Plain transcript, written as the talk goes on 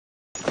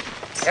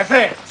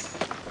Jefe,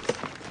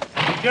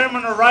 the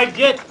German arrived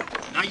yet?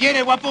 Not yet,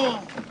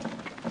 Elguapo.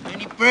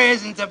 Many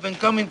presents have been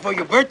coming for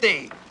your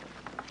birthday.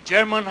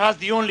 German has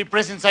the only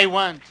presents I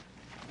want.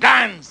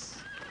 Guns!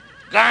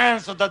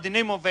 Guns so that the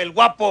name of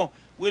Elguapo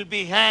will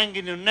be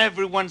hanging on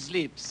everyone's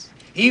lips.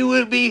 He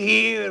will be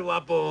here,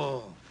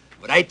 Elguapo.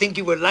 But I think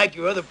you would like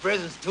your other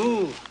presents,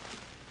 too.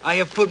 I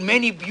have put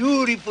many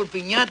beautiful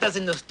piñatas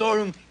in the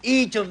storeroom,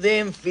 each of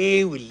them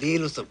filled with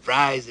little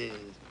surprises.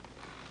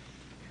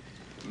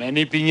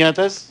 Many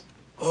piñatas?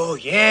 Oh,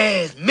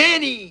 yes,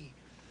 many.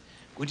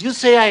 Would you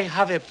say I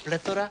have a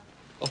plethora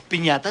of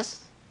piñatas?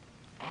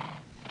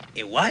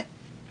 A what?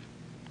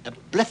 A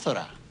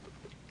plethora.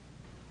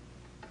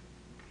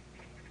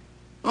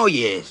 Oh,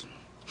 yes.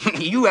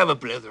 You have a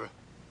plethora.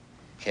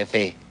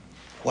 Jefe,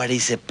 what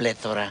is a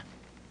plethora?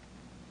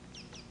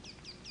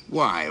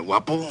 Why,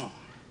 Elguapo?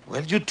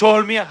 Well, you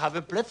told me I have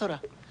a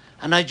plethora.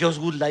 And I just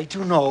would like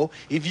to know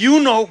if you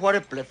know what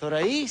a plethora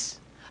is.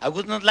 I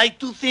would not like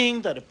to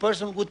think that a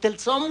person would tell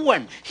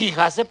someone he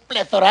has a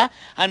plethora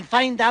and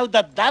find out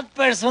that that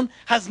person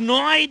has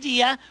no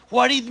idea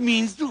what it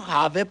means to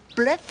have a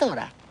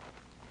plethora.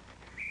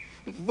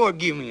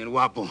 Forgive me,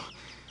 Elguapo.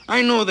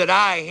 I know that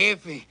I,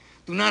 Jefe,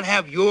 do not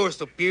have your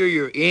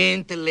superior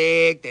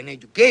intellect and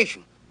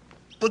education.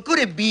 But could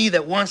it be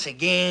that once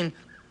again,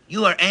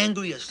 you are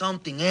angry at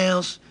something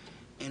else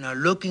and are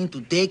looking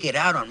to take it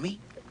out on me?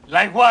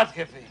 Like what,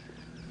 Jefe?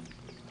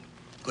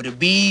 Could it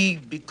be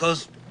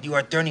because you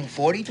are turning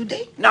 40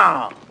 today?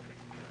 No.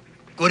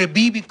 Could it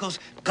be because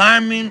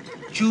Carmen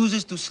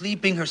chooses to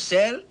sleep in her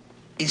cell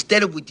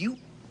instead of with you?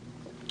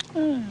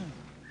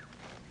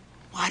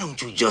 Why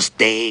don't you just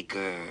take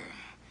her?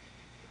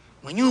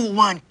 When you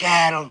want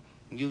cattle,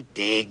 you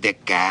take the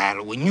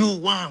cattle. When you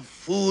want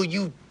food,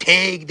 you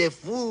take the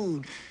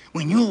food.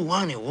 When you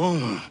want a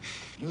woman,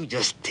 you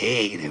just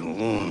take the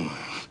woman.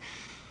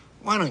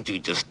 Why don't you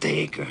just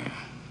take her?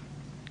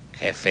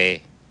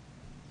 Jefe,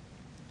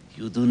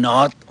 you do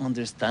not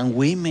understand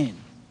women.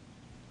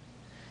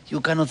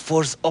 You cannot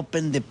force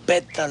open the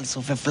petals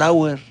of a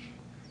flower.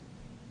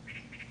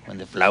 When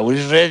the flower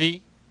is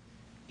ready,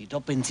 it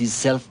opens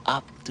itself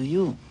up to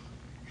you.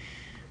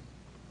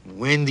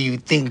 When do you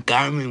think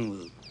Carmen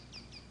will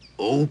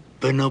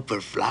open up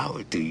her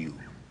flower to you?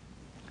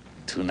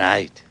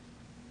 Tonight,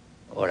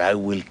 or I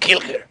will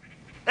kill her.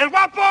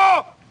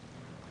 ¡Elguapo!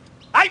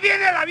 ¡Ahí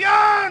viene el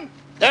avión!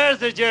 There's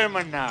the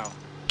German now.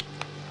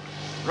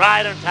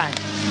 Right on time.